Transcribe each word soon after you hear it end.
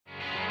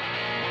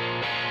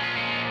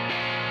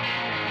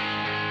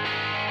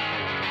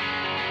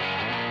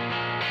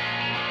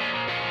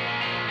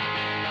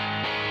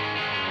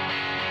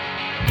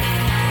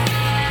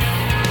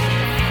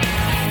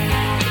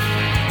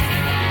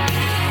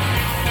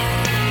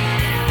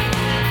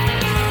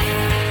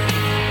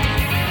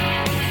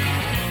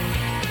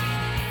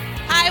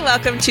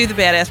welcome to the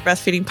Badass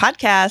Breastfeeding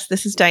Podcast.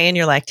 This is Diane,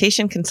 your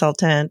lactation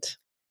consultant.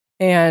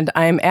 And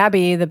I'm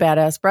Abby, the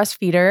Badass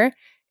Breastfeeder.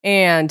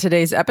 And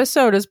today's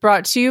episode is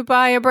brought to you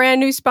by a brand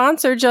new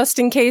sponsor, Just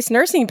In Case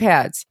Nursing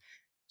Pads.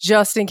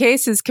 Just In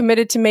Case is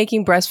committed to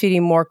making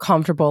breastfeeding more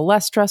comfortable,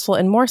 less stressful,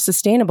 and more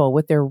sustainable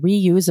with their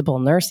reusable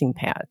nursing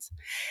pads.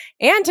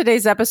 And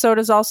today's episode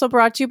is also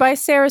brought to you by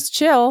Sarah's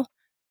Chill.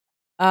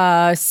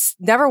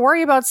 Never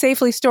worry about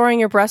safely storing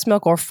your breast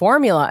milk or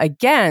formula.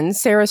 Again,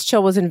 Sarah's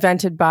Chill was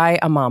invented by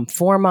a mom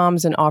for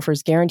moms and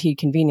offers guaranteed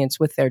convenience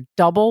with their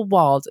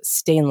double-walled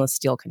stainless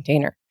steel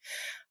container.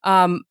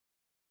 And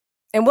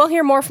we'll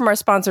hear more from our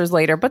sponsors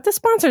later, but the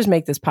sponsors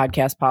make this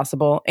podcast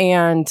possible.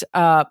 And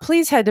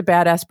please head to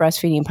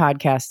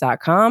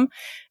badassbreastfeedingpodcast.com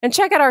and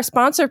check out our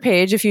sponsor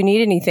page if you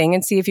need anything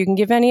and see if you can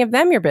give any of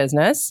them your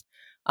business.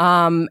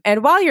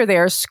 And while you're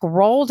there,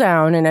 scroll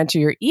down and enter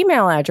your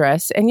email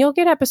address, and you'll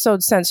get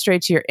episodes sent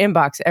straight to your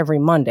inbox every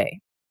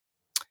Monday.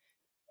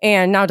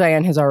 And now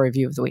Diane has our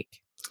review of the week.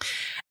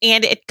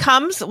 And it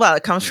comes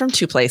from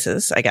two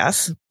places, I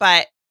guess,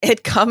 but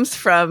it comes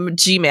from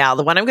Gmail.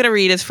 The one I'm going to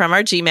read is from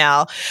our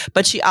Gmail,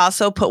 but she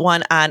also put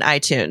one on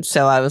iTunes.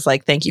 So I was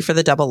like, thank you for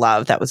the double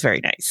love. That was very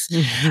nice.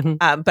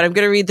 But I'm going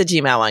to read the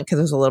Gmail one because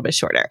it was a little bit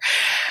shorter.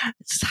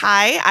 It says,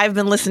 hi, I've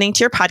been listening to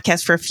your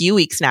podcast for a few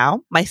weeks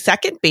now. My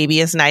second baby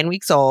is 9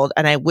 weeks old,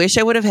 and I wish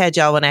I would have had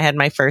y'all when I had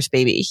my first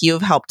baby. You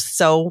have helped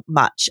so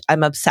much.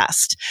 I'm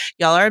obsessed.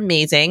 Y'all are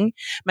amazing.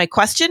 My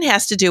question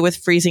has to do with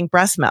freezing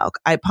breast milk.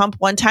 I pump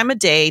 1 time a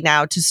day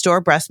now to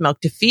store breast milk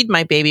to feed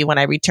my baby when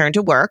I return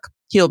to work.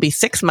 He'll be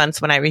 6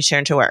 months when I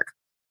return to work.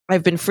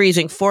 I've been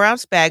freezing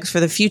 4-ounce bags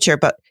for the future,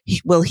 but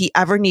will he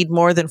ever need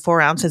more than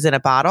 4 ounces in a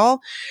bottle?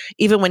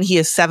 Even when he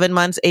is 7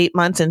 months, 8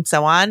 months, and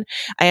so on?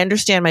 I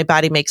understand my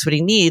body makes what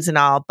he needs and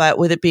all, but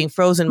with it being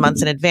frozen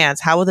months in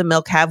advance, how will the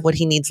milk have what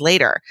he needs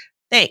later?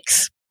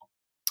 Thanks.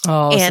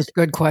 Oh, that's a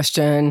good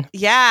question.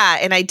 Yeah.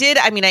 And I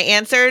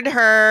answered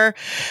her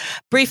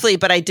briefly,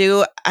 but I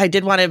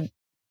did want to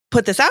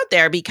put this out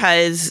there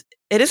because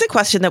it is a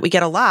question that we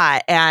get a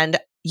lot. And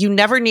you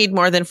never need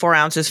more than 4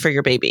 ounces for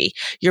your baby.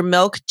 Your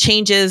milk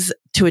changes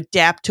to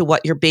adapt to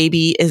what your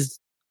baby is,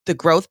 the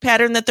growth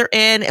pattern that they're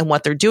in and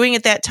what they're doing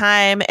at that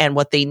time and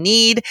what they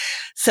need.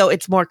 So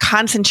it's more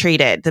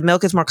concentrated. The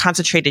milk is more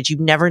concentrated. You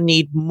never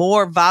need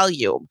more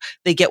volume.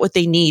 They get what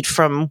they need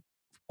from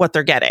what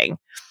they're getting.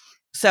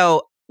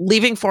 So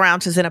leaving 4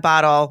 ounces in a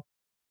bottle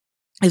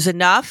is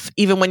enough,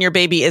 even when your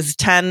baby is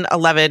 10,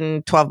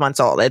 11, 12 months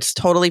old. It's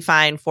totally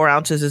fine. 4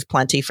 ounces is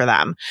plenty for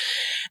them.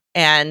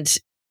 And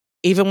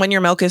even when your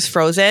milk is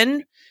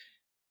frozen,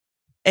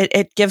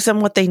 it gives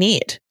them what they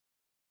need.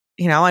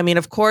 You know, I mean,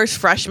 of course,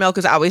 fresh milk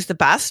is always the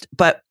best,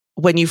 but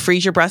when you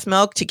freeze your breast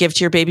milk to give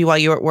to your baby while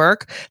you're at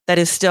work, that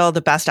is still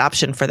the best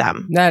option for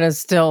them. That is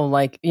still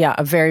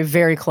a very,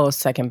 very close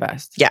second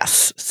best.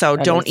 Yes. So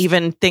don't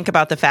even think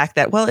about the fact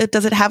that,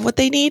 does it have what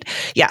they need?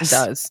 Yes. It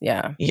does.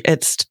 Yeah.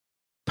 It's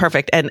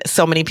perfect. And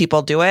so many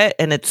people do it,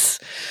 and it's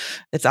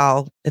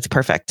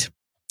perfect.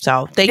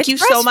 So thank you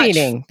so much.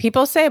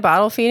 People say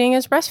bottle feeding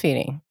is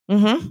breastfeeding.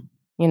 Mm-hmm.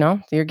 You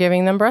know, you're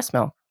giving them breast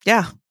milk.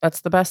 Yeah.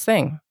 That's the best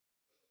thing.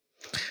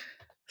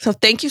 So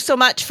thank you so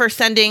much for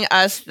sending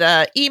us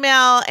the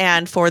email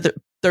and for the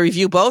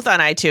review both on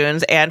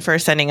iTunes and for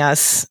sending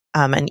us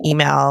an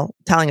email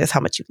telling us how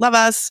much you love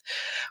us.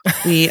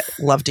 We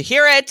love to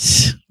hear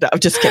it. No, I'm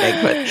just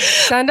kidding. But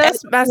send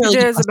us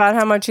messages about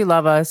how much you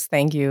love us.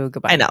 Thank you.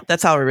 Goodbye. I know.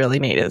 That's all we really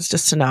need is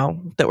just to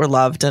know that we're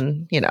loved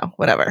and,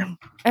 whatever.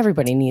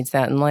 Everybody needs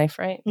that in life,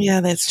 right?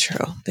 Yeah, that's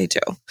true. They do.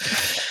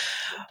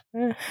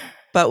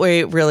 But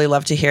we really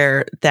love to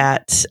hear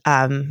that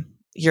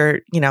you're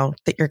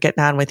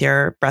getting on with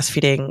your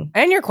breastfeeding.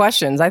 And your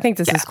questions. I think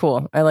this is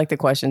cool. I like the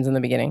questions in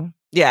the beginning.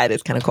 Yeah, it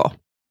is kind of cool.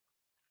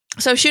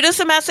 So shoot us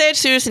a message,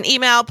 shoot us an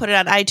email, put it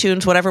on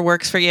iTunes, whatever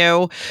works for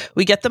you.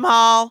 We get them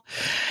all.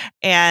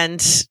 And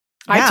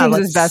iTunes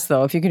is best,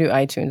 though. If you can do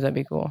iTunes, that'd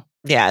be cool.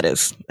 Yeah, it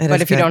is.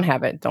 But if you don't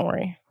have it, don't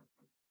worry.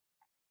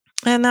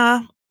 And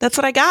that's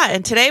what I got.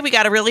 And today we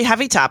got a really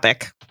heavy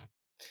topic.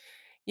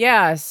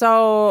 Yeah.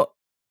 So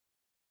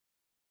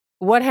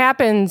what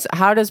happens?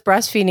 How is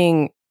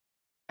breastfeeding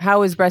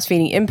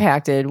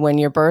impacted when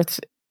your birth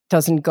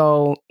doesn't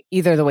go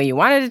either the way you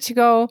wanted it to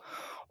go,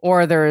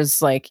 or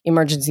there's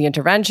emergency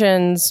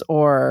interventions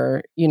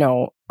or,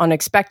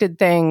 unexpected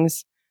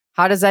things?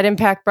 How does that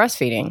impact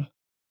breastfeeding?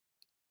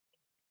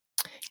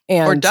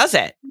 Or does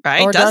it,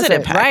 right? Or does it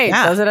impact? Right.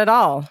 Yeah. Does it at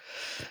all?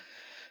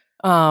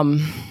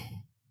 And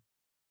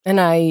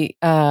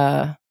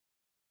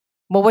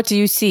what do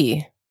you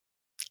see?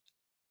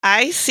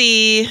 I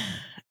see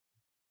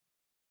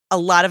a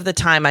lot of the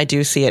time I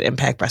do see it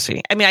impact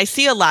breastfeeding. I mean, I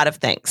see a lot of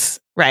things,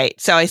 right?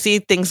 So I see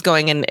things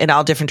going in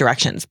all different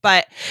directions,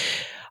 but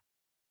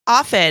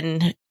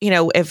often,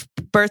 if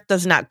birth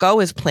does not go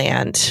as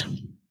planned,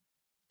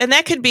 and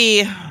that could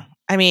be,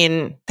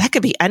 anything. That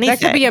could be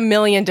a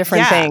million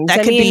different things.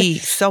 That could be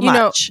so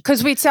much.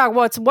 Because we talk,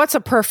 what's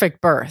a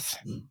perfect birth?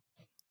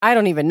 I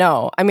don't even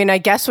know. I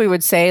guess we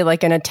would say,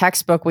 in a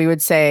textbook, we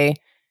would say,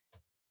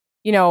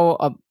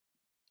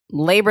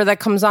 labor that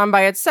comes on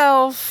by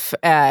itself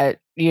at,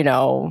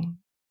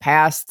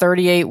 past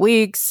 38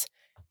 weeks.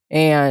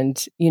 And,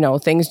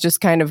 things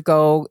just kind of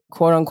go,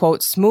 quote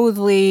unquote,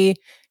 smoothly.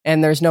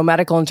 And there's no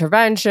medical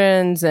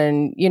interventions.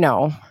 And,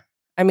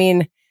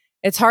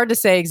 it's hard to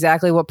say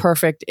exactly what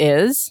perfect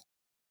is,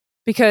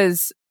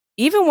 because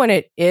even when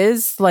it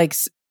is like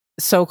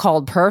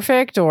so-called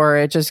perfect, or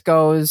it just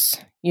goes,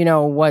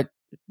 what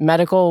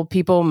medical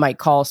people might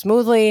call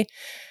smoothly,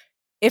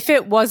 if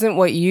it wasn't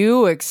what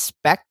you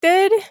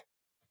expected,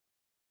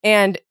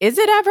 and is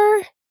it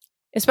ever,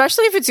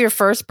 especially if it's your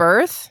first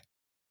birth?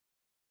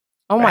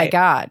 Oh my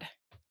God.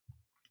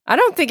 I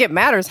don't think it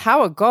matters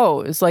how it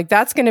goes. Like,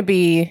 that's going to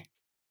be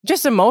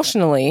just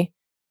emotionally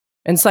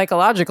and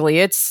psychologically,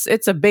 it's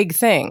a big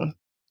thing.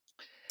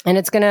 And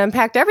it's going to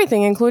impact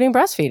everything, including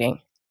breastfeeding.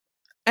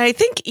 I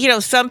think,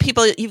 some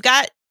people, you've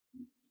got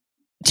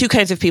two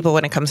kinds of people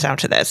when it comes down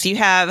to this. You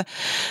have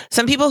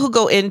some people who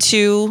go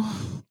into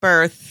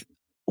birth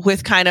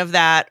with kind of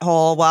that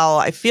whole, well,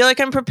 I feel like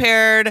I'm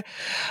prepared,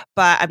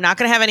 but I'm not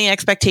going to have any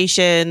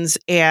expectations.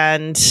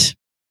 And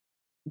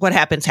what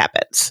happens,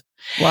 happens.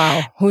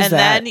 Wow. Who's and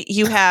that? Then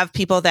you have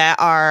people that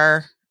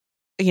are,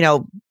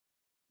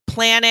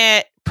 plan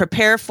it,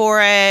 prepare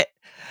for it,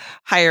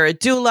 hire a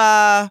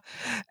doula,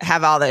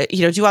 have all the,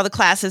 do all the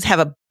classes, have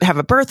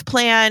a birth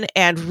plan,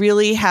 and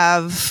really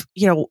have,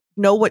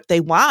 know what they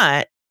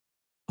want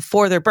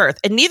for their birth.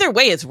 And neither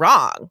way is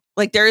wrong.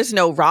 Like, there is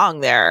no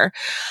wrong there.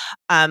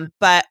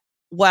 But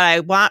what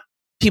I want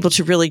people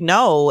to really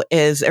know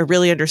is, or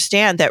really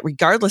understand, that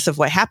regardless of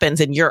what happens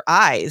in your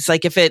eyes,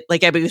 like if it,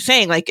 like Abby was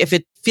saying, like if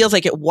it feels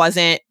like it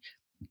wasn't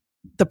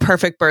the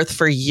perfect birth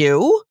for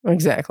you,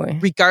 exactly,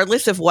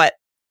 regardless of what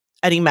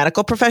any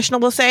medical professional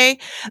will say,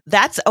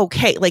 that's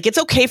okay. Like, it's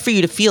okay for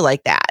you to feel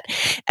like that.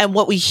 And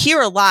what we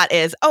hear a lot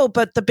is, oh,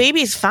 but the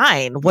baby's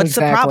fine. What's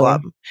the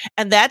problem?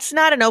 And that's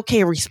not an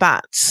okay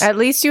response. At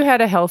least you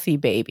had a healthy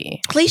baby.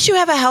 At least you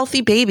have a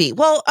healthy baby.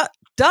 Well,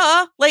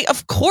 duh. Like,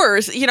 of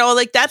course,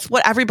 like that's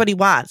what everybody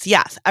wants.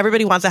 Yes,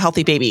 everybody wants a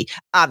healthy baby,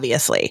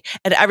 obviously.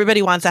 And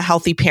everybody wants a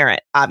healthy parent,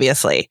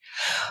 obviously.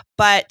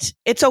 But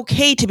it's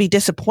okay to be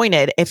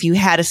disappointed if you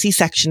had a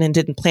C-section and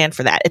didn't plan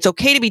for that. It's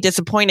okay to be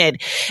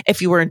disappointed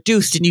if you were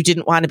induced and you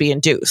didn't want to be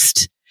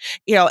induced.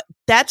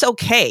 That's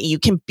okay. You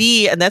can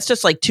be, and that's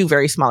just like two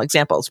very small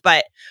examples,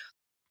 but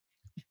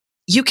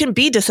you can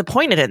be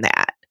disappointed in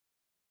that.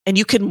 And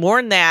you can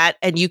mourn that,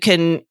 and you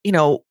can,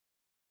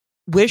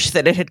 wish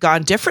that it had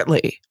gone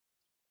differently.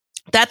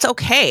 That's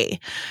okay.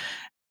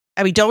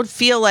 I mean, don't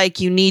feel like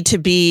you need to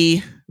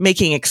be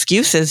making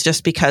excuses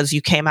just because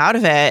you came out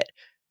of it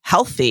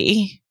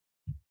healthy,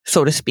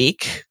 so to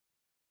speak.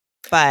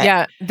 But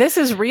yeah, this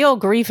is real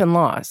grief and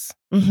loss.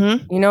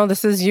 Mm-hmm.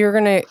 This is,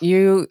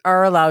 you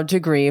are allowed to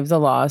grieve the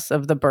loss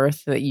of the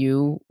birth that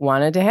you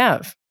wanted to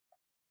have.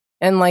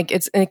 And like,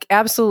 it's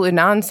absolutely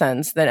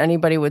nonsense that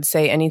anybody would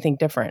say anything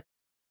different.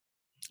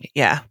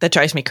 Yeah, that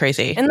drives me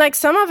crazy. And like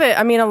some of it,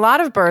 I mean, a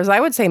lot of births, I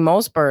would say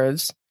most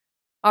births,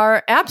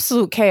 are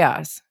absolute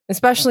chaos,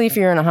 especially if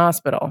you're in a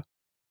hospital.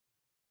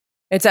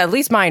 It's, at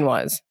least mine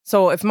was.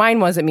 So if mine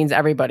was, it means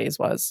everybody's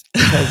was,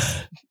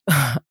 because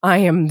I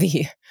am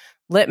the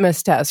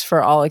litmus test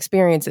for all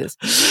experiences.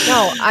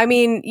 No, I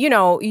mean,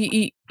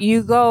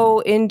 you're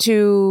going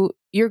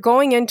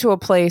into a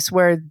place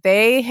where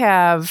they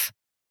have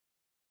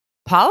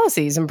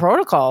policies and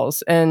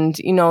protocols and,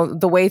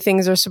 the way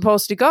things are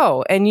supposed to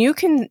go. And you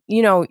can,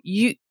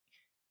 you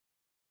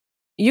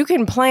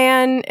can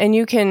plan and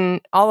you can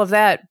all of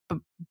that.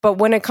 But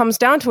when it comes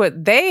down to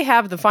it, they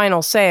have the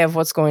final say of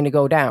what's going to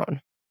go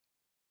down.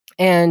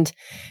 And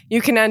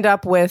you can end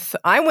up with,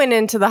 I went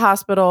into the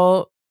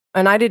hospital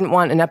and I didn't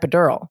want an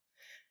epidural.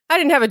 I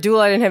didn't have a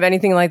doula. I didn't have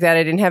anything like that.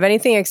 I didn't have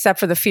anything except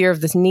for the fear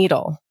of this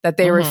needle that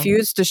they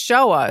refused to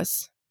show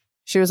us.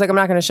 She was like, I'm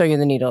not going to show you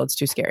the needle. It's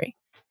too scary.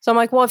 So I'm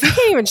like, well, if you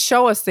can't even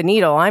show us the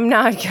needle, I'm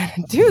not going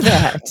to do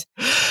that.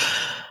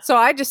 So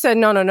I just said,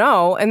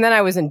 no. And then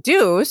I was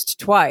induced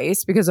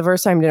twice because the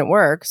first time didn't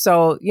work.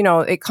 So,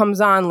 it comes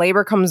on,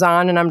 labor comes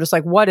on, and I'm just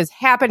like, what is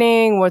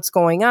happening? What's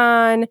going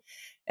on?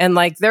 And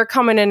like, they're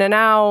coming in and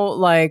out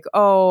like,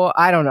 oh,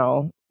 I don't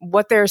know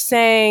what they're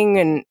saying.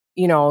 And,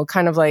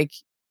 kind of like,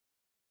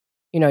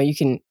 you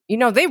can,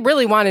 they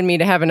really wanted me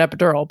to have an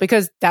epidural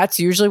because that's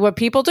usually what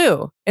people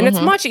do. And it's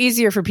much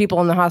easier for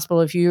people in the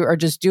hospital if you are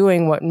just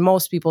doing what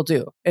most people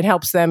do. It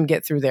helps them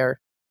get through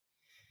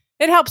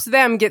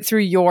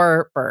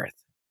your birth.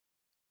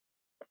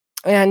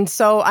 And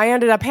so I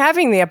ended up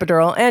having the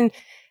epidural. And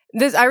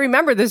I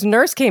remember this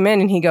nurse came in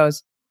and he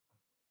goes,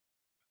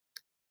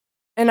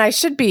 and I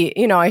should be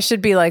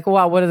like,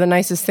 wow, what are the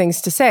nicest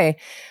things to say?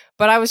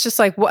 But I was just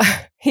like, what?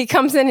 He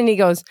comes in and he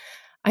goes,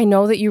 I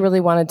know that you really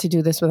wanted to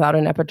do this without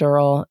an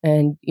epidural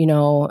and,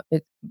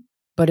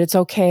 but it's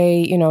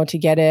okay, to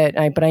get it.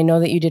 But I know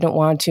that you didn't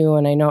want to.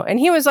 And I know, and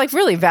he was like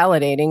really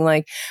validating,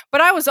 like,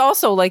 but I was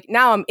also like,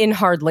 now I'm in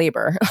hard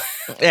labor.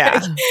 Yeah.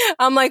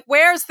 I'm like,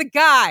 where's the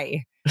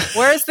guy?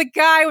 Where's the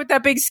guy with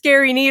that big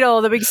scary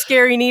needle? The big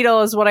scary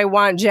needle is what I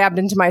want jabbed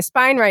into my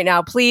spine right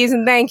now. Please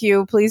and thank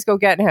you. Please go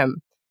get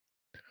him.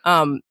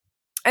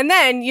 And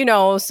then,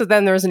 so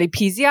then there's an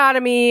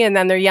episiotomy, and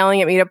then they're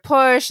yelling at me to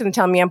push and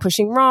telling me I'm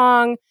pushing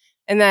wrong.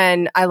 And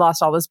then I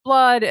lost all this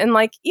blood. And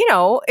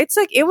it's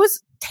like, it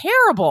was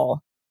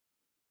terrible.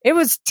 It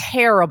was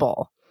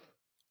terrible.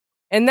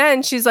 And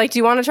then she's like, do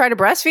you want to try to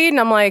breastfeed? And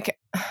I'm like,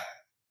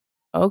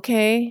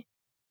 okay.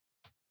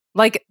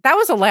 Like, that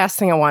was the last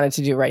thing I wanted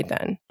to do right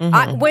then.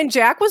 Mm-hmm. When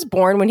Jack was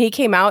born, when he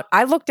came out,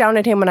 I looked down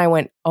at him and I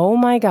went, oh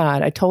my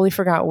God, I totally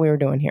forgot what we were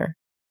doing here.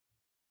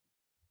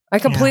 I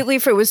completely,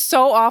 it was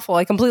so awful.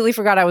 I completely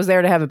forgot I was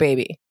there to have a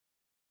baby.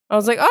 I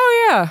was like,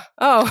 oh yeah.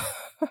 Oh,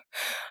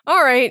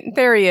 all right.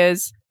 There he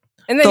is.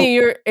 And then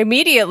they're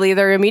immediately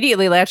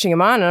latching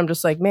him on. And I'm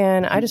just like,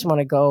 man, I just want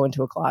to go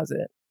into a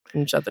closet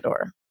and shut the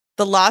door.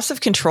 The loss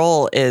of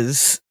control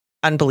is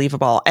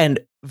unbelievable and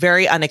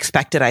very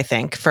unexpected, I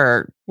think,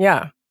 for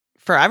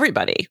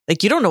everybody.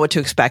 Like, you don't know what to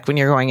expect when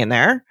you're going in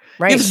there.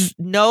 Right. You have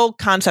no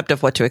concept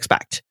of what to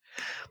expect.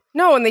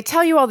 No, and they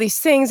tell you all these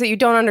things that you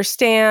don't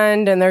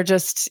understand, and they're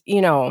just,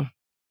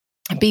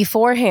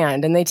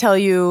 beforehand, and they tell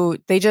you,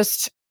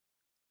 it's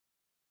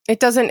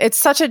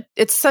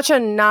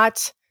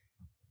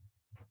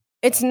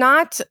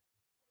not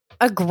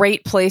a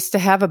great place to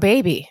have a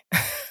baby.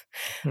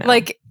 No.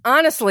 Like,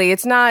 honestly,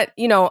 it's not,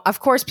 of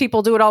course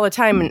people do it all the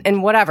time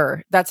and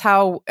whatever. That's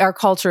how our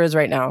culture is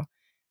right now.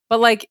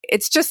 But like,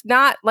 it's just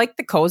not like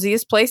the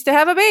coziest place to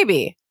have a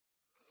baby.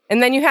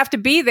 And then you have to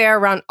be there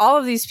around all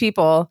of these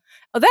people.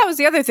 Oh, that was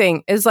the other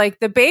thing, is like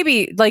the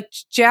baby, like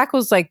Jack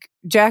was not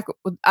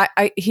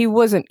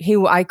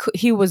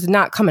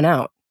coming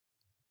out.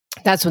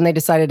 That's when they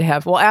decided to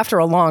have, after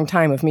a long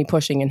time of me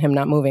pushing and him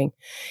not moving,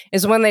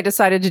 is when they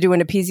decided to do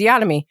an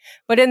episiotomy.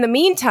 But in the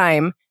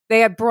meantime, they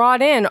had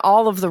brought in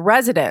all of the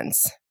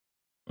residents.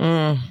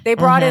 They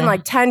brought in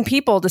like 10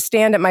 people to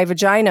stand at my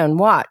vagina and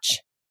watch.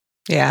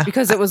 Yeah.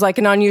 Because it was like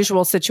an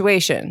unusual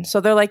situation. So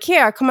they're like,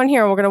 yeah, come on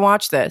here. We're going to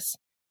watch this.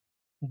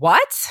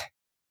 What?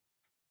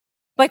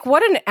 Like,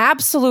 what an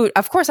absolute,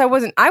 of course I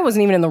wasn't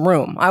even in the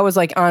room. I was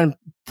like on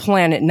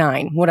Planet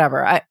 9,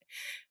 whatever.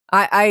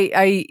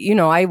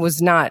 I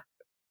was not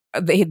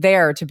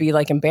there to be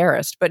like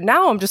embarrassed, but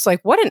now I'm just like,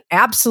 what an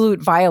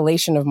absolute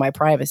violation of my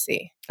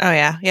privacy. Oh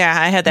yeah. Yeah.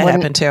 I had that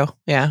happen too.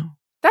 Yeah.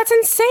 That's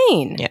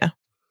insane. Yeah.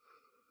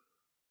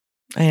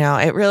 I know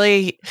it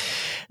really,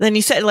 then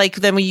you said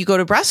then when you go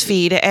to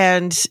breastfeed,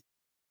 and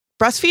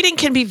breastfeeding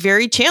can be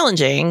very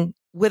challenging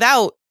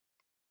without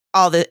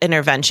all the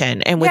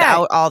intervention and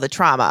without all the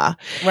trauma.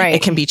 Right.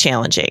 It can be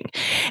challenging.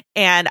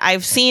 And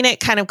I've seen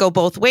it kind of go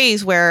both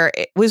ways, where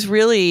it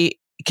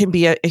can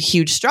be a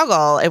huge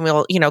struggle, and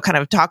we'll, kind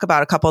of talk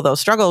about a couple of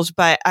those struggles.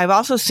 But I've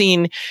also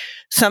seen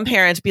some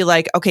parents be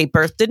like, okay,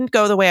 birth didn't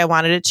go the way I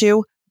wanted it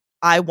to.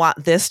 I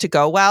want this to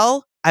go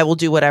well. I will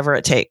do whatever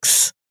it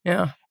takes.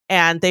 Yeah.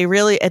 And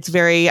it's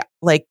very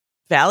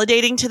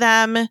validating to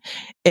them.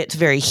 It's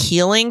very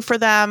healing for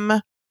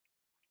them.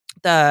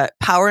 The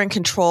power and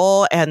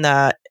control and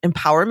the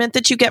empowerment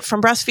that you get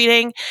from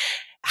breastfeeding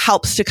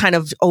helps to kind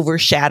of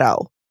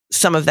overshadow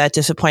some of that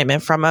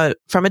disappointment from a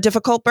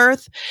difficult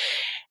birth.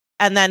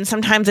 And then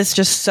sometimes it's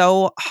just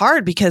so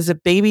hard because the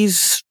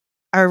babies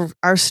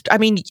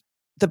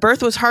the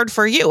birth was hard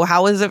for you.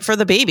 How is it for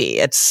the baby?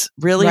 It's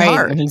really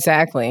hard.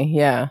 Exactly.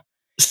 Yeah.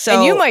 So,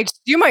 and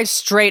you might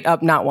straight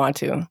up not want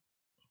to.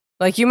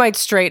 Like, you might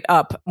straight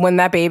up, when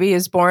that baby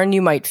is born,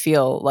 you might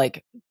feel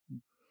like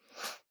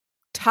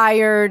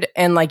tired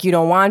and like you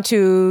don't want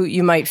to.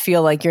 You might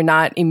feel like you're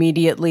not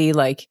immediately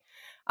like,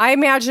 I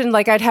imagine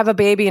like I'd have a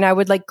baby and I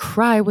would like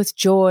cry with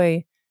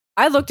joy.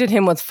 I looked at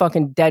him with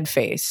fucking dead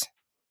face.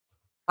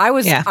 I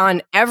was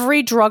on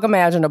every drug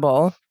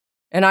imaginable,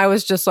 and I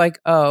was just like,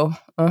 oh,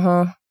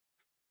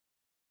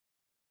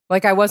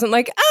 like I wasn't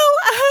like,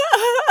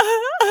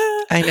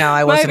 I know,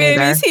 I wasn't my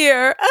baby's either.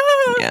 Here.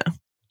 Yeah.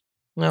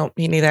 No,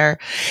 me neither.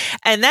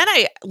 And then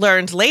I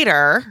learned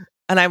later,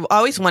 and I've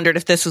always wondered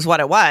if this is what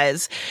it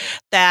was,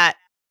 that,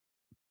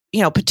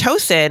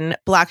 Pitocin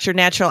blocks your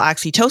natural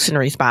oxytocin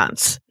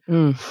response.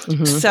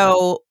 Mm-hmm.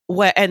 So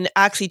and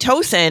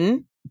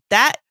oxytocin,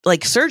 that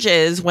like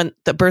surges when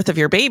the birth of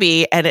your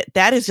baby, and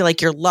that is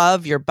like your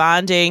love, your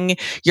bonding,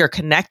 your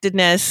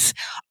connectedness,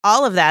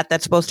 all of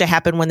that's supposed to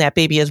happen when that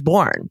baby is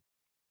born.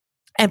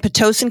 And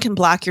Pitocin can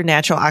block your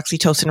natural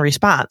oxytocin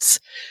response.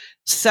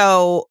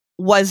 So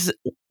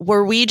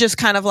were we just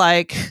kind of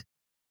like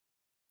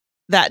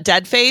that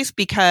dead face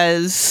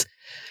because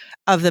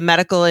of the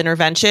medical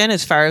intervention,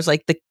 as far as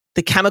like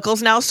the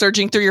chemicals now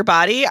surging through your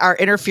body are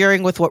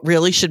interfering with what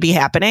really should be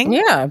happening?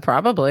 Yeah,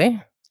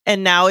 probably.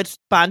 And now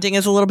bonding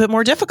is a little bit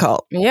more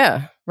difficult.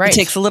 Yeah, right. It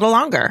takes a little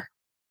longer.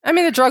 I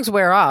mean, the drugs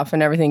wear off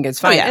and everything gets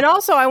fine. Oh, yeah. And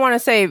also, I want to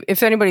say,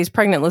 if anybody's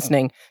pregnant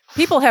listening,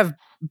 people have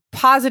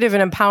positive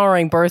and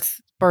empowering births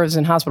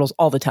in hospitals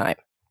all the time.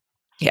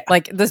 Yeah.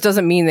 Like, this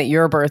doesn't mean that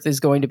your birth is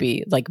going to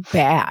be like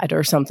bad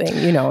or something.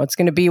 It's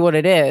going to be what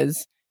it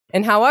is.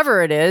 And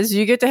however it is,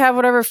 you get to have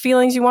whatever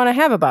feelings you want to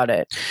have about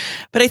it.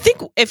 But I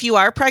think if you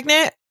are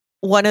pregnant,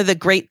 one of the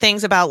great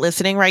things about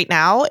listening right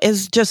now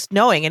is just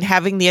knowing and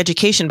having the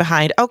education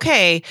behind,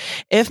 okay,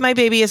 if my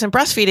baby isn't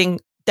breastfeeding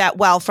that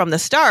well from the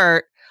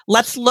start,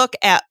 let's look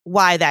at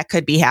why that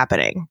could be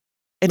happening.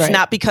 It's Right.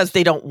 not because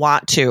they don't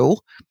want to.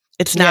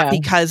 It's not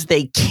because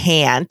they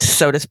can't,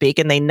 so to speak,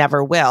 and they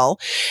never will.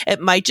 It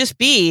might just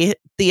be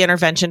the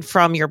intervention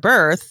from your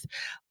birth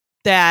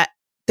that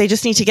they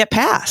just need to get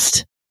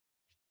past.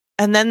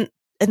 And then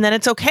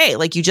it's okay.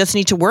 Like, you just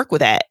need to work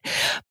with it.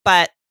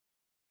 But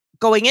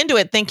going into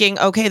it thinking,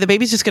 okay, the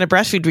baby's just going to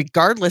breastfeed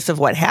regardless of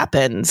what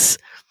happens,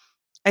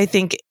 I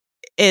think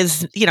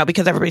is,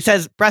 because everybody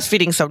says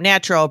breastfeeding so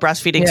natural,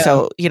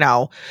 so,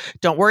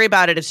 don't worry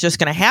about it. It's just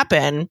going to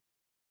happen.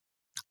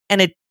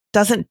 And it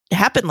doesn't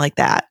happen like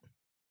that,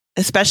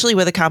 especially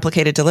with a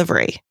complicated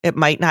delivery. It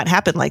might not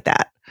happen like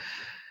that.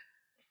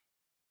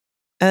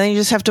 And then you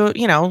just have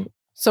to,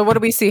 So what do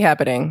we see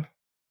happening?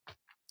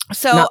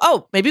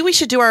 So, maybe we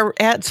should do our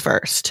ads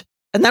first,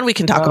 and then we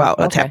can talk about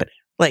what's happening.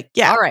 Like,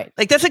 yeah. All right.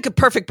 Like, that's like a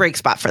perfect break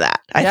spot for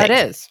that. I think.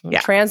 It is.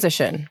 Yeah.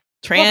 Transition.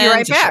 We'll be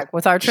right back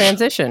with our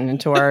transition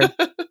into our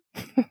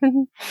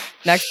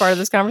next part of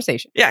this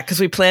conversation. Yeah, because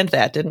we planned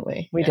that, didn't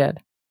we? We did.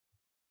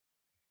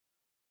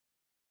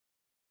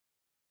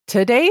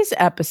 Today's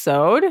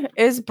episode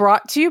is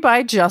brought to you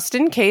by Just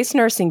In Case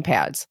Nursing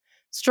Pads.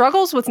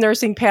 Struggles with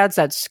nursing pads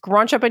that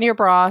scrunch up in your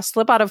bra,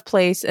 slip out of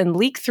place, and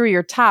leak through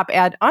your top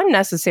add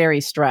unnecessary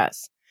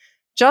stress.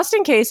 Just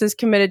In Case is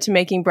committed to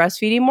making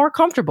breastfeeding more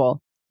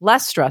comfortable,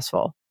 less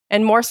stressful,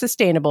 and more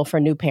sustainable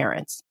for new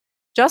parents.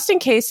 Just In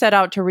Case set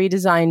out to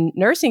redesign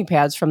nursing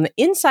pads from the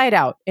inside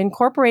out,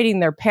 incorporating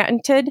their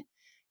patented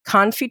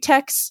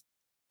Confitex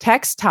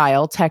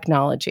textile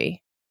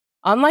technology.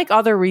 Unlike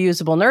other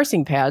reusable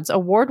nursing pads,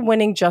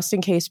 award-winning Just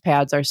In Case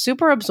pads are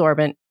super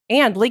absorbent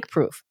and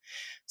leak-proof,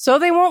 so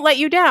they won't let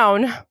you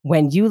down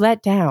when you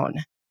let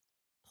down.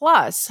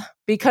 Plus,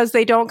 because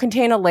they don't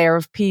contain a layer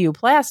of PU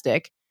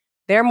plastic,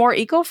 they're more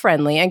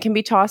eco-friendly and can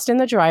be tossed in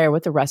the dryer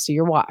with the rest of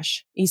your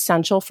wash,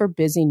 essential for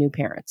busy new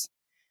parents.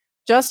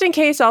 Just In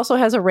Case also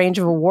has a range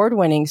of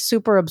award-winning,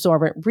 super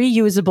absorbent,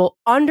 reusable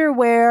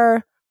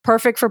underwear,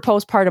 perfect for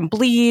postpartum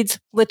bleeds,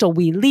 little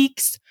wee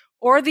leaks,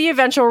 or the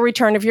eventual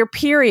return of your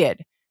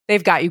period.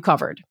 They've got you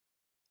covered.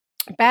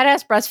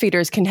 Badass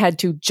breastfeeders can head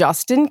to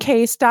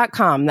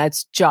justincase.com.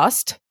 That's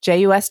just,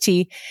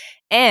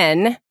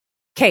 JUSTN,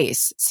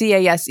 case,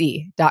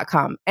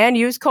 CASE.com. And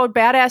use code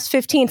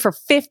BADASS15 for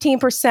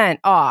 15%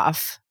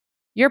 off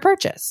your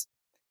purchase.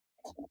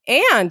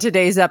 And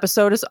today's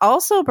episode is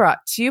also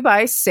brought to you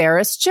by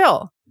Sarah's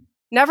Chill.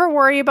 Never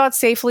worry about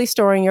safely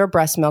storing your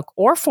breast milk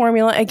or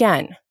formula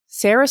again.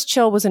 Sarah's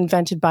Chill was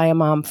invented by a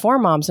mom for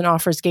moms and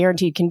offers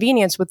guaranteed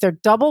convenience with their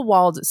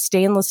double-walled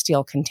stainless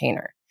steel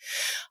container.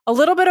 A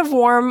little bit of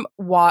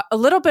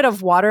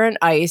water and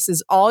ice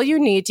is all you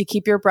need to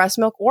keep your breast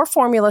milk or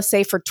formula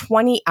safe for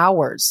 20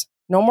 hours.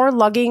 No more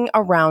lugging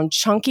around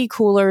chunky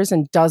coolers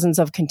and dozens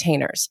of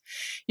containers.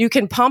 You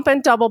can pump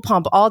and double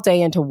pump all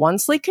day into one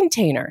sleek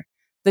container.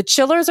 The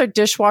chillers are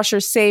dishwasher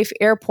safe,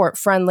 airport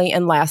friendly,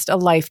 and last a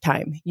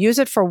lifetime. Use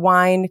it for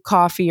wine,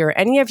 coffee, or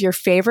any of your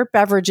favorite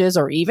beverages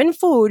or even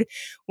food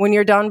when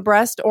you're done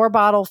breast or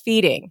bottle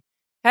feeding.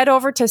 Head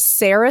over to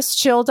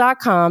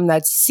sarahschill.com,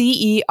 that's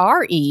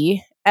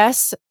CERES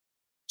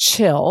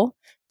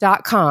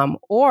chill.com,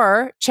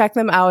 or check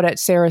them out at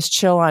Sarah's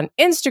Chill on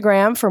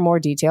Instagram for more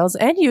details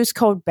and use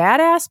code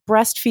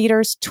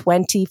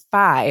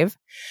BADASSBreastfeeders25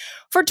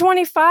 for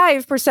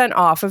 25%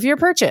 off of your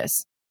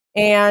purchase.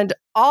 And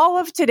all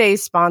of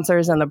today's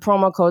sponsors and the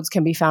promo codes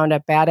can be found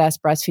at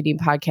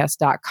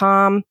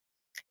badassbreastfeedingpodcast.com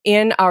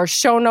in our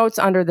show notes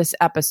under this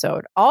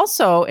episode.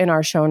 Also in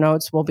our show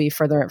notes will be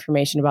further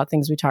information about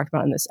things we talked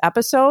about in this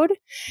episode.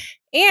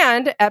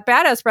 And at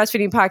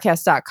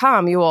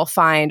badassbreastfeedingpodcast.com, you will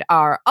find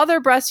our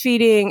other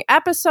breastfeeding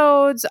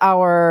episodes,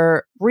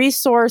 our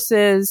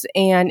resources,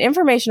 and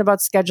information about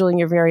scheduling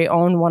your very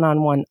own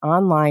one-on-one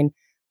online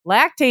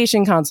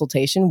lactation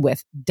consultation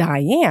with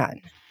Diane.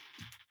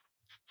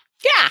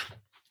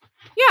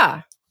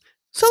 Yeah.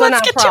 So let's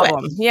get to it.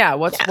 Yeah.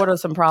 What are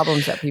some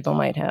problems that people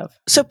might have?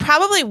 So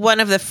probably one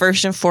of the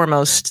first and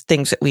foremost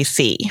things that we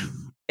see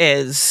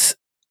is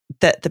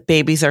that the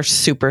babies are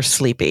super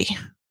sleepy.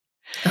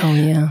 Oh,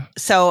 yeah.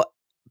 So,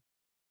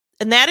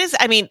 and that is,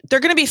 I mean, they're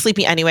going to be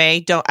sleepy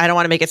anyway. I don't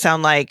want to make it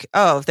sound like,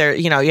 oh, if they're,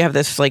 you have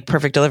this like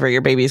perfect delivery,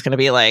 your baby is going to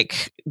be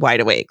like wide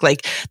awake.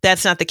 Like,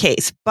 that's not the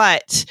case.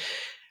 But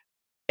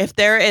if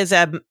there is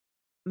a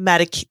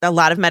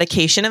lot of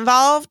medication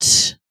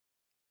involved,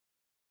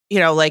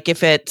 like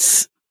if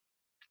it's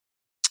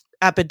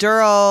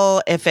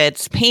epidural, if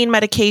it's pain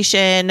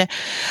medication,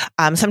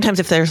 sometimes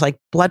if there's like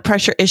blood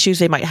pressure issues,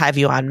 they might have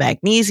you on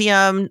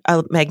magnesium,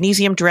 a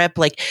magnesium drip,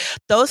 like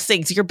those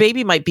things, your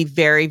baby might be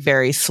very,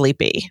 very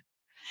sleepy.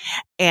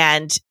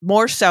 And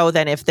more so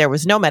than if there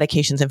was no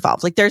medications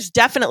involved. Like there's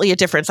definitely a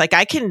difference. Like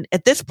I can,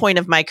 at this point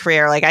of my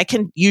career, like I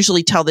can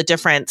usually tell the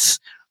difference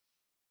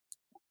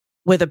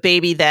with a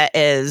baby that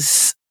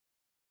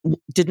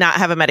did not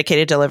have a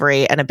medicated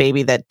delivery and a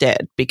baby that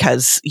did,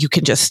 because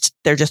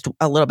they're just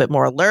a little bit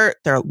more alert.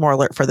 They're more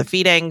alert for the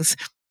feedings.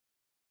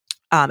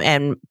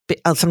 And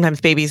sometimes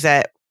babies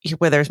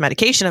where there's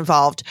medication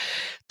involved,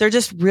 they're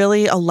just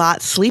really a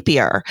lot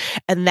sleepier.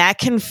 And that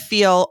can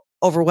feel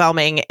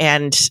overwhelming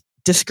and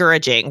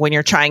discouraging when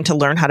you're trying to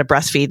learn how to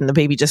breastfeed and the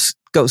baby just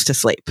goes to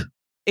sleep.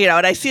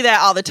 And I see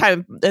that all the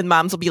time. And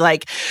moms will be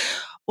like,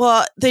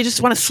 well, they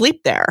just want to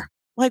sleep there.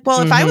 Like,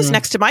 well, if I was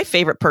next to my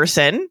favorite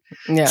person,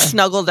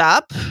 snuggled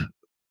up,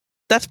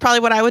 that's probably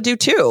what I would do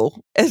too,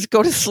 is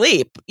go to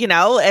sleep,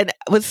 and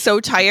was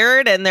so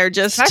tired and they're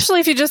just... Especially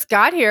if you just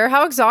got here,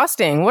 how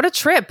exhausting. What a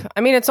trip.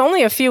 I mean, it's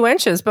only a few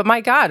inches, but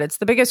my God, it's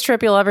the biggest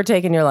trip you'll ever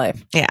take in your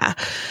life. Yeah.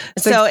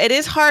 So it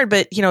is hard,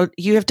 but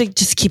you have to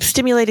just keep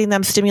stimulating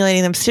them.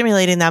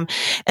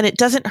 And it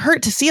doesn't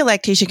hurt to see a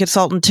lactation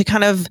consultant to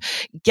kind of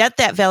get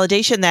that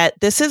validation that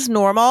this is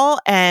normal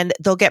and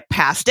they'll get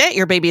past it.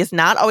 Your baby is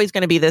not always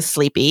going to be this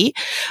sleepy,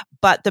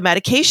 but the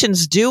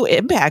medications do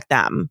impact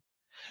them.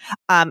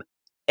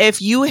 If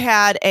you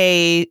had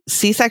a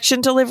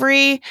C-section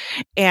delivery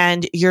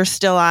and you're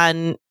still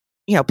on,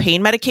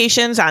 pain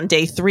medications on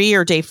day 3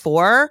 or day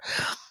 4,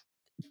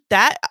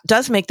 that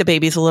does make the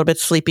babies a little bit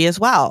sleepy as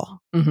well.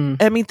 Mm-hmm.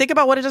 I mean, think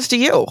about what it does to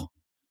you.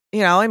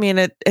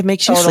 It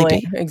makes you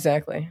sleepy.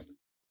 Exactly.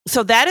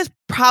 So that is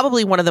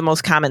probably one of the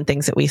most common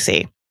things that we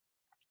see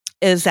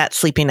is that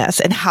sleepiness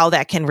and how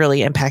that can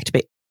really impact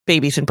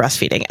babies and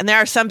breastfeeding. And there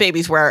are some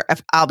babies where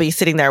I'll be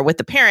sitting there with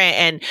the parent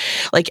and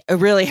I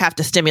really have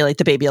to stimulate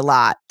the baby a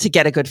lot to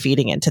get a good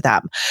feeding into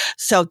them.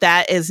 So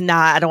that is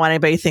not, I don't want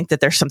anybody to think that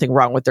there's something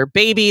wrong with their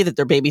baby, that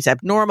their baby's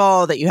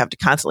abnormal, that you have to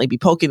constantly be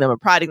poking them and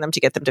prodding them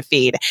to get them to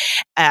feed.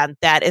 And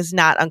that is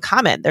not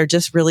uncommon. They're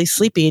just really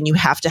sleepy and you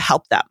have to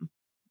help them.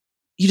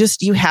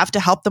 You have to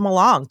help them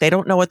along. They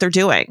don't know what they're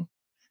doing.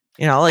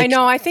 I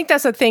know. I think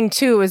that's the thing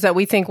too, is that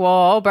we think,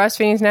 well,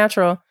 breastfeeding is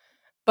natural,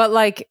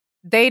 but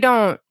they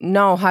don't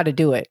know how to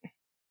do it.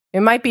 It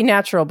might be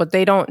natural, but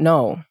they don't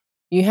know.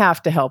 You have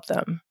to help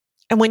them.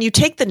 And when you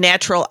take the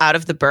natural out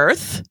of the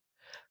birth,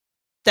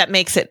 that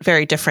makes it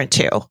very different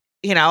too,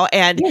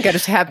 and they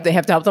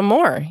have to help them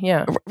more.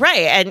 Yeah.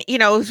 Right. And,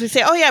 we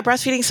say, oh yeah,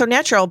 breastfeeding is so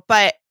natural,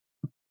 but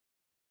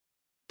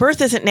birth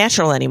isn't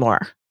natural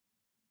anymore.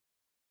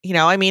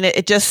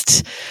 It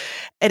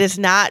is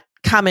not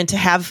common to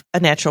have a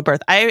natural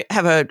birth. I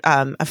have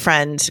a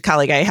friend,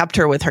 colleague, I helped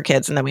her with her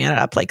kids and then we ended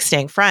up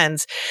staying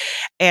friends.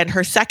 And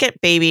her second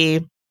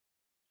baby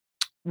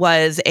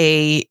was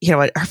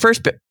her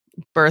first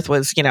birth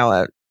was,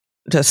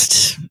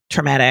 just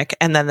traumatic.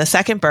 And then the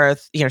second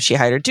birth, she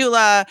hired a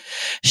doula,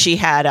 she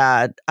had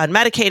a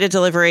unmedicated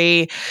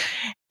delivery.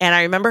 And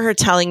I remember her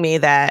telling me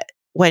that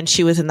when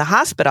she was in the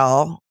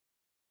hospital,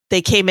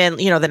 they came in,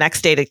 the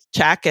next day to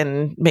check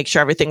and make sure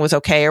everything was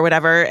okay or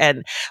whatever.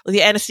 And the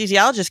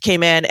anesthesiologist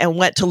came in and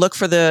went to look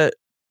for the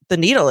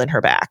needle in her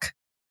back.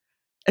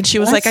 And she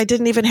was like, I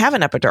didn't even have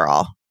an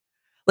epidural.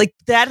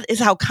 That is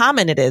how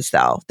common it is,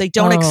 though. They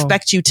don't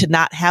expect you to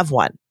not have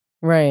one.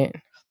 Right.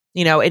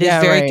 It is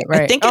very,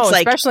 right. I think it's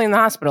especially in the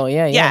hospital.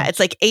 Yeah. Yeah. It's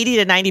 80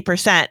 to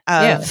 90%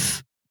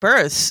 of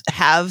births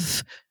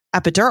have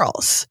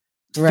epidurals.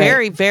 Right.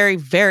 Very, very,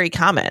 very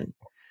common.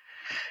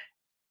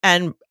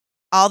 And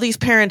all these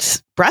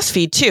parents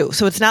breastfeed too.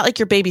 So it's not like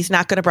your baby's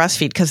not going to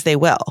breastfeed because they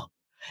will.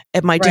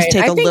 It might just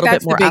take a little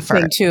bit more effort.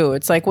 Thing too.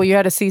 It's well, you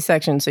had a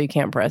C-section, so you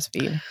can't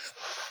breastfeed.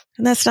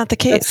 And that's not the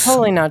case. That's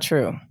totally not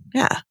true.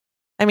 Yeah.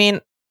 I mean,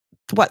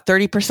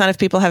 30% of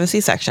people have a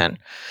C-section?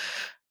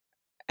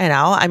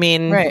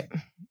 Right.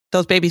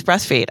 Those babies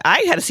breastfeed.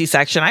 I had a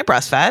C-section. I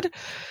breastfed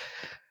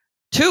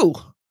 2.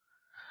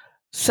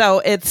 So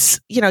it's,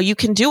 you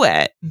can do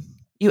it.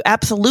 You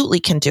absolutely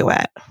can do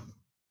it.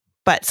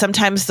 But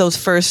sometimes those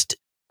first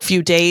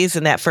few days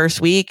in that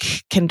first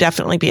week can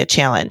definitely be a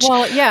challenge.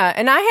 Well, yeah.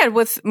 And I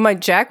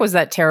had Jack was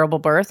that terrible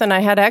birth, and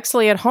I had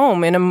Exley at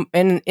home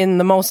in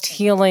the most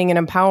healing and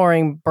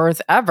empowering birth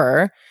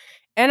ever.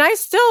 And I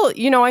still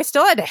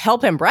had to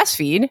help him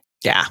breastfeed.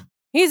 Yeah.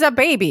 He's a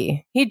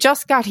baby. He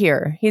just got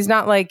here. He's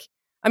not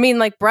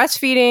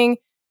breastfeeding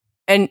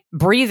and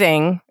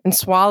breathing and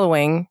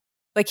swallowing.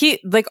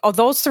 All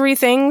those 3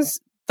 things,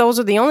 those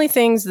are the only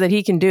things that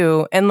he can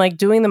do. And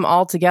doing them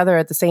all together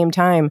at the same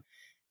time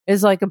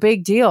is a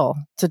big deal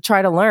to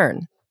try to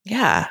learn.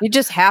 Yeah. You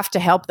just have to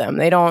help them.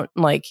 They don't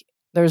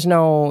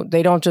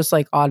they don't just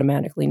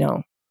automatically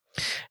know.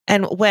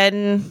 And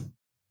when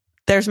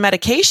there's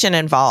medication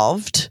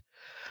involved,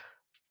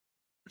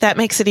 that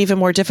makes it even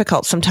more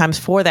difficult sometimes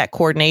for that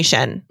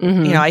coordination.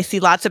 Mm-hmm. I see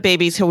lots of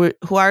babies who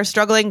are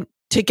struggling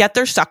to get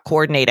their suck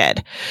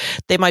coordinated.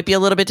 They might be a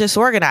little bit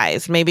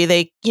disorganized. Maybe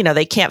they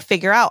can't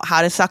figure out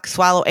how to suck,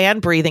 swallow, and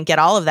breathe and get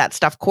all of that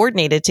stuff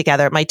coordinated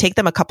together. It might take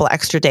them a couple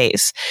extra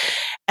days.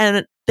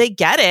 And they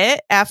get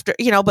it after,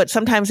 but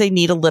sometimes they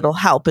need a little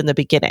help in the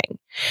beginning.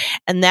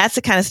 And that's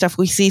the kind of stuff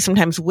we see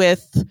sometimes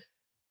with,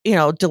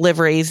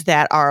 deliveries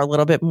that are a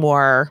little bit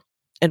more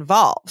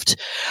involved.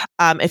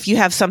 If you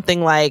have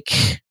something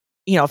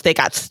if they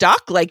got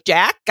stuck, like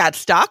Jack got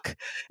stuck,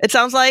 it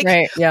sounds like.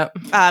 Right, yeah.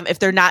 If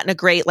they're not in a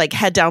great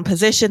head down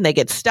position, they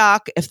get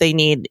stuck. If they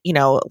need,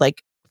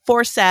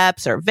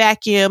 forceps or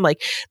vacuum,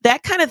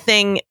 that kind of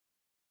thing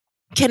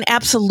can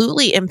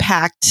absolutely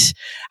impact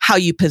how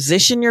you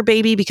position your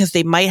baby, because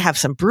they might have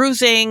some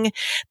bruising,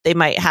 they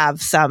might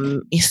have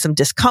some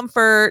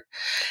discomfort.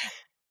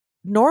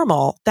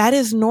 normal. That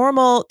is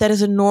normal. That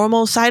is a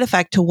normal side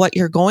effect to what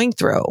you're going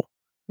through.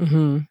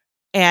 Mm-hmm.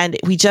 And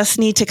we just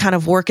need to kind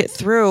of work it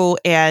through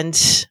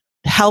and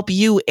help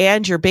you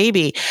and your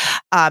baby.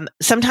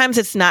 Sometimes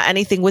it's not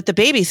anything with the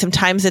baby.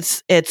 Sometimes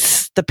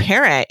it's the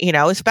parent,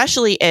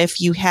 especially if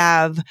you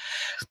have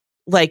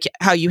like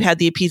how you had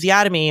the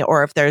episiotomy,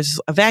 or if there's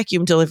a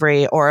vacuum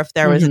delivery, or if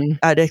there was an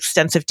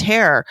extensive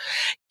tear.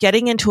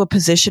 Getting into a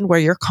position where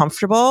you're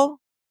comfortable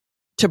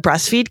to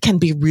breastfeed can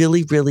be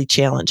really, really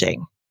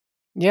challenging.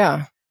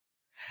 Yeah.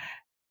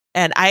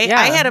 And I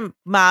had a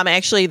mom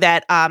actually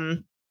that,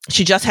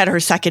 she just had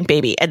her second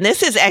baby. And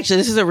this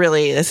is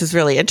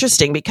really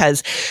interesting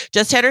because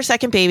just had her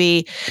second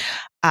baby.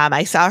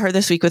 I saw her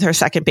this week with her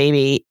second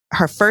baby.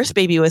 Her first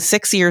baby was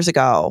 6 years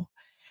ago,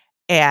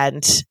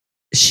 and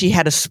she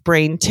had a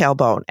sprained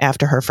tailbone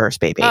after her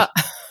first baby.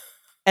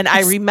 And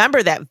I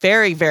remember that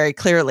very, very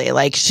clearly.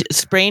 Like,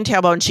 sprained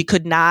tailbone, she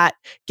could not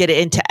get it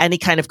into any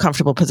kind of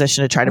comfortable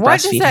position to try to breastfeed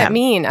him. What does that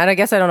mean? I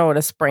guess I don't know what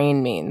a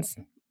sprain means.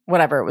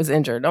 Whatever, it was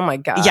injured. Oh my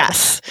God.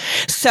 Yes.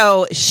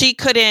 So she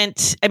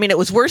couldn't, it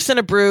was worse than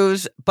a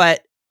bruise,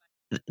 but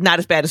not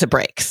as bad as a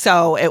break.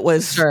 So it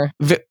was,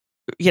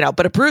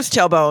 but a bruised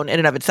tailbone in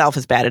and of itself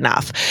is bad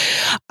enough.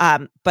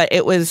 But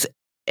it was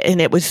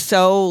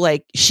so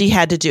like she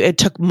had to do, it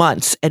took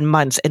months and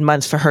months and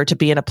months for her to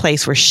be in a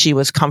place where she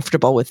was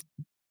comfortable with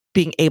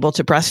being able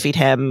to breastfeed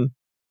him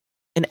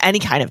in any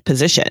kind of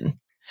position.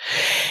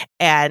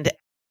 And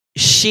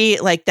she,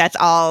 like, that's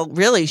all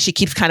really she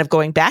keeps kind of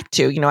going back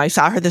to. I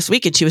saw her this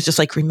week and she was just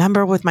like,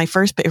 remember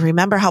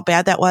how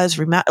bad that was?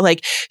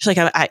 She's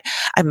like,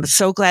 I'm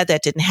so glad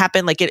that didn't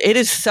happen. Like, it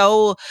is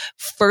so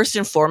first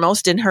and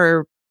foremost in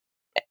her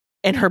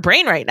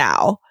brain right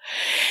now.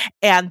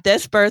 And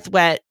this birth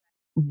went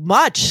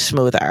much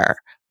smoother,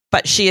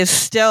 but she is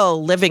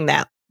still living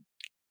that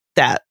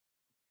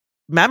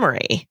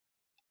memory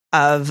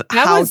of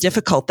how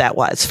difficult that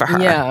was for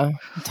her. Yeah,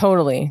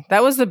 totally.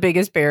 That was the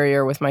biggest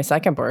barrier with my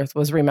second birth,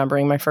 was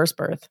remembering my first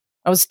birth.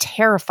 I was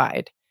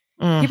terrified.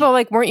 People are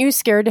like, weren't you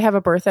scared to have a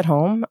birth at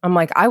home? I'm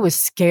like, I was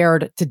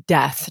scared to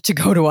death to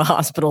go to a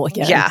hospital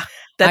again. Yeah,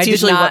 that's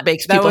usually what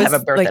makes people have a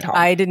birth at home.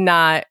 I did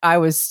not. I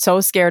was so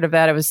scared of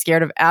that. I was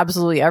scared of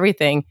absolutely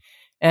everything,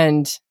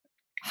 and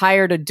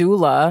hired a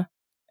doula.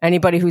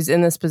 Anybody who's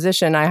in this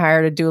position, I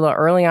hired a doula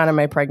early on in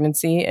my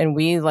pregnancy, and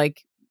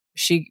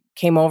she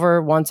came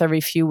over once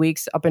every few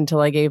weeks up until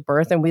I gave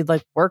birth, and we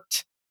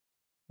worked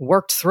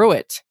through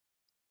it.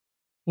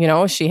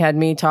 She had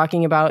me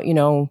talking about,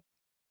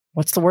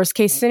 what's the worst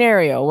case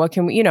scenario? What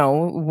can we,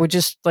 we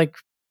just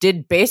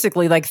did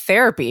basically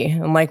therapy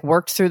and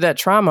worked through that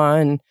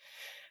trauma.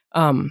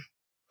 And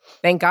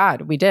thank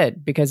God we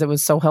did, because it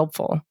was so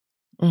helpful.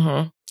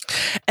 Mm-hmm.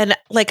 And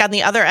on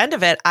the other end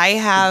of it, I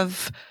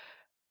have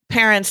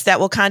parents that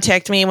will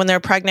contact me when they're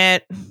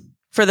pregnant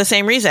for the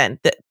same reason,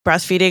 that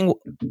breastfeeding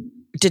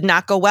did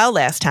not go well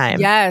last time.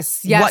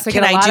 Yes. What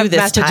can I do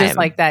this time?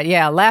 Like that.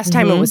 Yeah. Last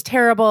time it was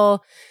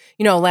terrible.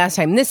 Last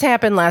time this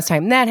happened. Last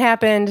time that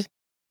happened.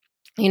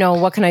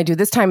 What can I do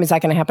this time? Is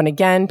that going to happen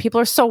again?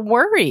 People are so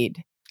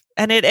worried.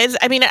 And it is.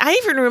 I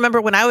even remember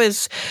when I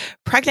was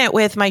pregnant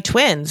with my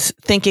twins,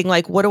 thinking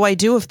what do I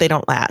do if they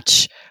don't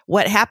latch?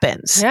 What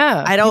happens?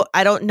 Yeah.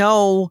 I don't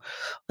know.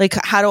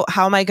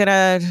 How am I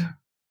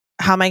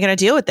gonna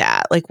deal with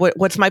that?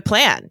 What's my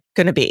plan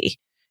gonna be?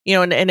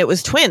 And it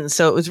was twins.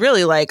 So it was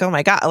really oh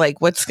my God,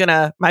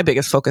 my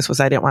biggest focus was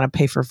I didn't want to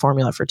pay for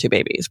formula for two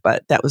babies,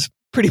 but that was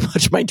pretty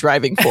much my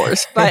driving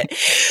force. But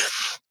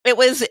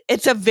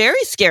it's a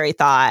very scary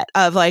thought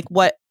of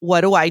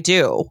what do I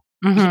do?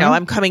 Mm-hmm.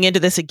 I'm coming into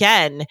this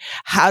again.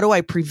 How do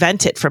I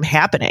prevent it from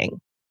happening?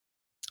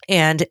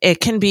 And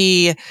it can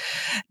be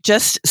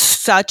just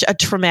such a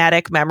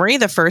traumatic memory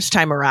the first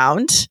time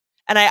around.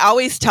 And I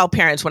always tell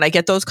parents when I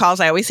get those calls,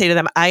 I always say to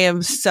them, I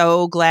am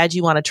so glad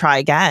you want to try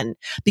again,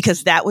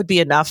 because that would be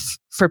enough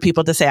for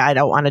people to say, I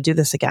don't want to do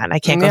this again. I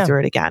can't go through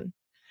it again.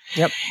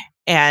 Yep.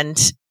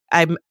 And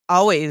I'm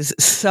always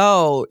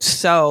so,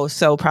 so,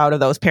 so proud of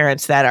those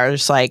parents that are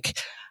just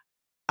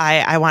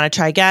I want to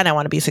try again. I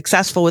want to be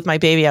successful with my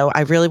baby.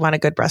 I really want a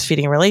good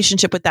breastfeeding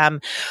relationship with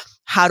them.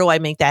 How do I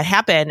make that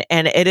happen?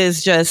 And it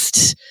is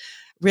just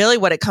really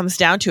what it comes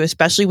down to,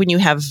 especially when you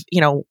have,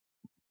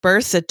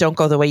 births that don't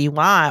go the way you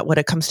want. What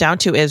it comes down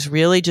to is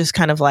really just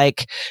kind of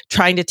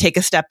trying to take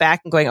a step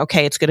back and going,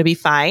 okay, it's going to be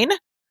fine.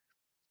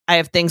 I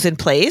have things in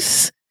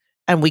place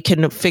and we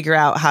can figure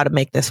out how to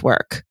make this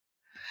work.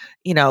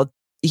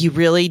 You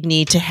really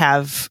need to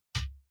have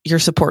your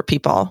support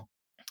people,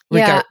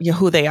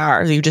 who they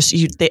are.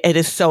 It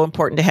is so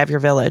important to have your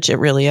village. It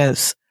really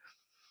is.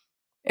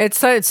 It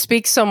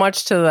speaks so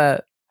much to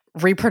the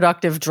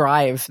reproductive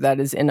drive that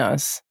is in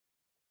us.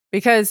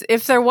 Because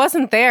if there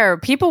wasn't there,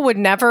 people would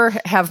never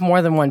have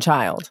more than one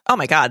child. Oh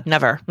my God,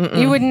 never. Mm-mm.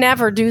 You would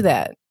never do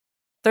that.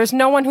 There's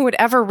no one who would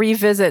ever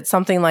revisit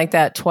something like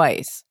that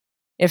twice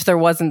if there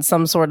wasn't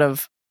some sort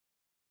of,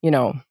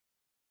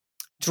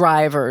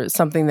 drive or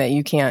something that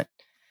you don't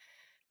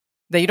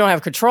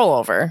have control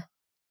over.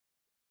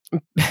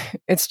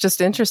 it's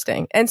just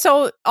interesting. And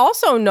so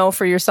also know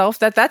for yourself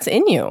that that's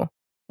in you.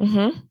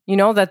 Mm-hmm. You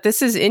know, that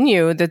this is in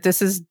you, that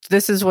this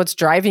is what's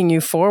driving you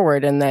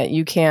forward, and that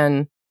you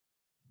can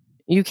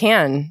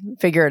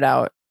figure it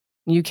out.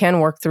 You can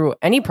work through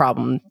any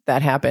problem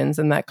that happens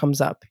and that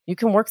comes up. You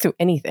can work through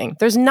anything.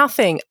 There's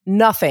nothing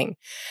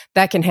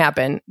that can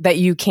happen that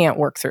you can't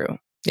work through.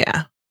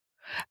 Yeah.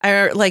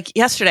 Like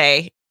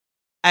yesterday,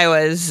 I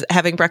was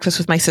having breakfast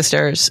with my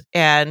sisters,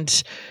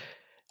 and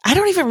I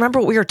don't even remember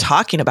what we were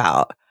talking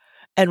about.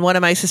 And one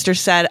of my sisters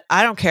said,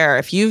 I don't care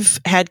if you've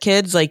had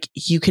kids, like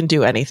you can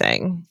do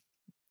anything.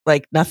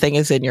 Like nothing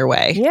is in your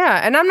way. Yeah.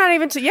 And I'm not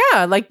even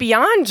like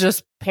beyond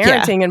just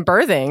parenting and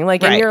birthing,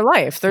 like in your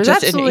life. There's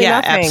Just absolutely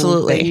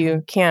nothing that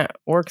you can't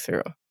work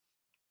through.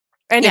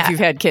 And if you've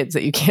had kids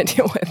that you can't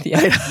deal with.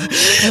 Yeah.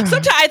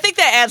 Sometimes I think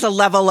that adds a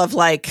level of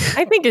like,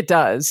 I think it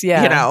does.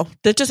 Yeah. You know,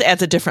 that just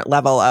adds a different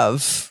level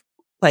of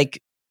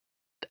like,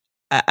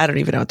 I don't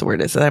even know what the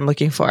word is that I'm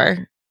looking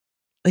for.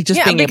 Like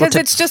just being able to,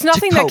 it's just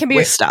nothing that can be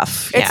with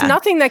stuff. It's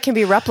nothing that can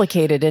be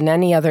replicated in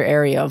any other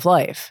area of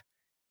life.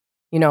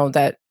 You know,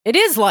 that it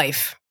is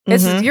life.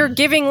 It's you're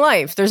giving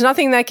life. There's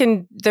nothing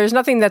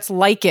that's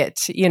like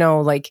it, you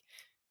know, like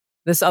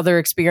this other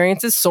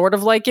experience is sort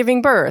of like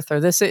giving birth or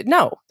this.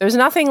 No, there's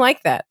nothing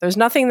like that. There's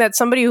nothing that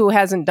somebody who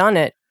hasn't done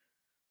it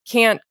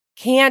can't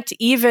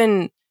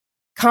even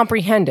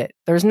comprehend it.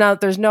 There's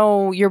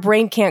no, your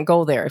brain can't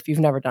go there if you've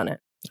never done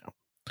it.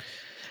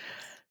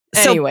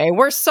 Anyway,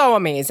 we're so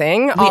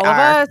amazing, all of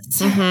us.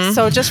 Mm-hmm.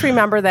 So just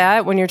remember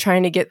that when you're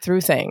trying to get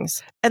through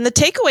things. And the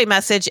takeaway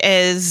message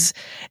is,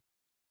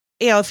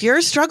 you know, if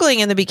you're struggling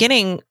in the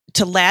beginning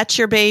to latch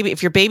your baby,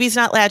 if your baby's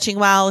not latching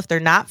well, if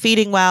they're not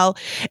feeding well,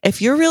 if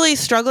you're really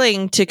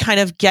struggling to kind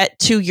of get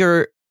to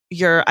your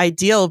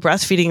ideal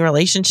breastfeeding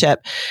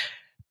relationship,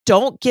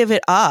 don't give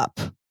it up.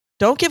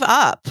 Don't give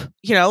up,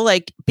 you know,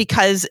 like,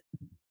 because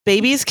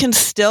babies can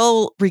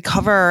still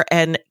recover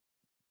and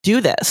do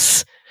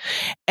this.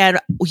 And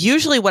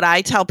usually what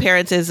I tell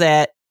parents is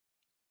that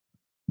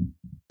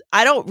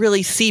I don't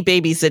really see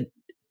babies that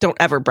don't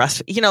ever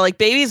breastfeed. You know, like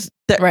babies,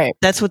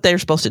 that's what they're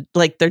supposed to,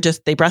 like, they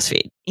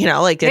breastfeed, you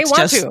know, like it's they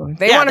want to.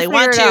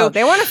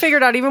 They want to figure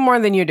it out even more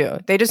than you do.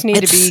 They just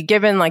need to be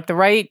given like the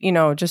right, you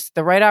know, just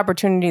the right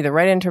opportunity, the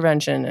right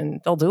intervention,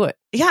 and they'll do it.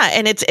 Yeah.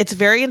 And it's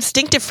very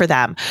instinctive for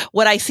them.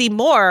 What I see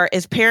more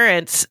is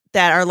parents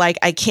that are like,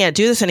 I can't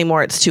do this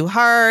anymore. It's too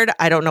hard.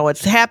 I don't know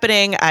what's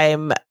happening.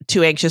 I'm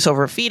too anxious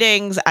over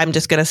feedings. I'm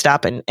just going to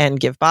stop and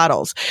give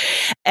bottles.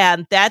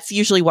 And that's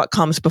usually what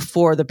comes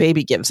before the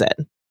baby gives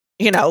in.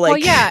 You know, like, well,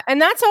 yeah, and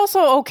that's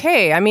also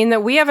okay. I mean,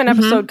 that we have an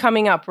episode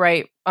coming up,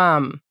 right?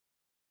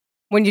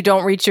 When you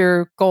don't reach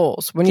your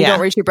goals, when you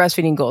don't reach your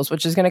breastfeeding goals,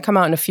 which is going to come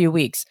out in a few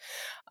weeks.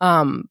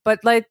 But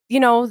like,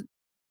 you know,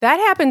 that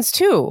happens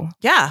too.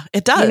 Yeah,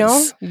 it does. You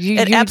know,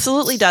 it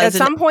absolutely does. At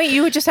some point,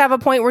 you would just have a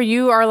point where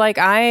you are like,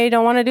 I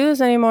don't want to do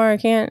this anymore. I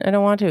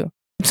don't want to.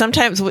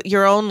 Sometimes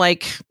your own,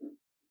 like,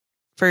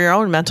 for your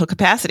own mental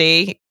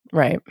capacity,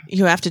 right?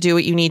 You have to do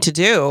what you need to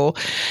do,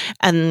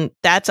 and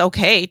that's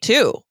okay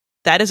too.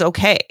 That is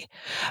okay.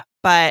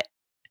 But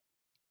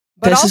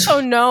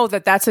also know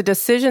that that's a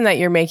decision that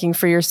you're making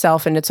for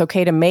yourself, and it's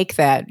okay to make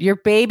that. Your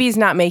baby's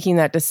not making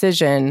that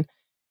decision.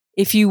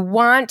 If you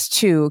want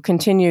to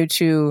continue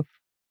to,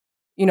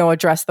 you know,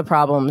 address the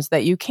problems,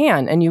 that you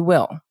can and you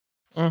will.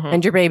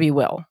 And your baby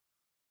will.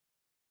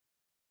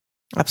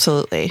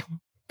 Absolutely.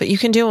 But you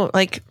can do,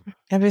 like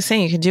I was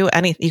saying, you can do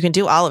you can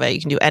do all of it.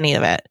 You can do any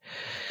of it.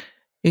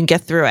 You can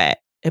get through it.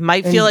 It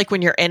might feel like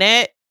when you're in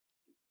it,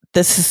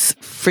 this is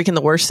freaking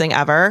the worst thing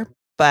ever,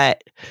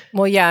 but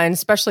well, yeah, and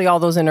especially all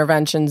those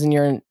interventions, and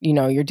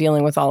you're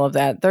dealing with all of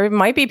that. There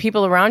might be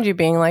people around you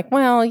being like,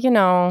 well, you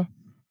know,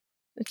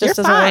 it just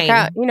doesn't work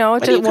out. You know,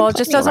 it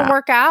just doesn't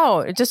work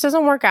out. It just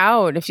doesn't work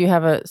out if you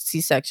have a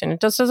C-section.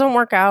 It just doesn't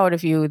work out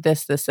if you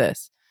this.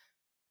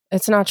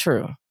 It's not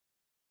true.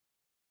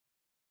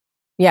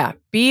 Yeah,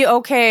 be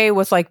okay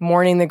with like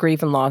mourning the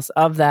grief and loss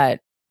of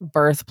that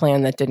birth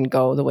plan that didn't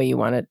go the way you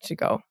wanted it to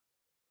go,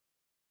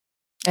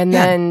 and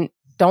then.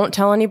 Don't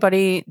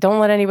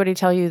let anybody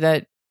tell you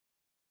that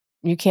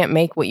you can't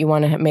make what you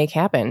want to make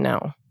happen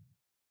now.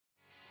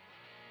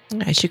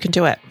 Nice, you can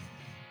do it.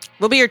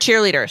 We'll be your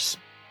cheerleaders.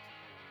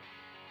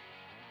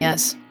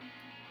 Yes.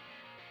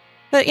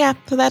 But yeah,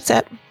 so that's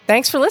it.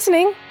 Thanks for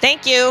listening.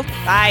 Thank you.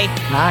 Bye.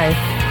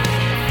 Bye.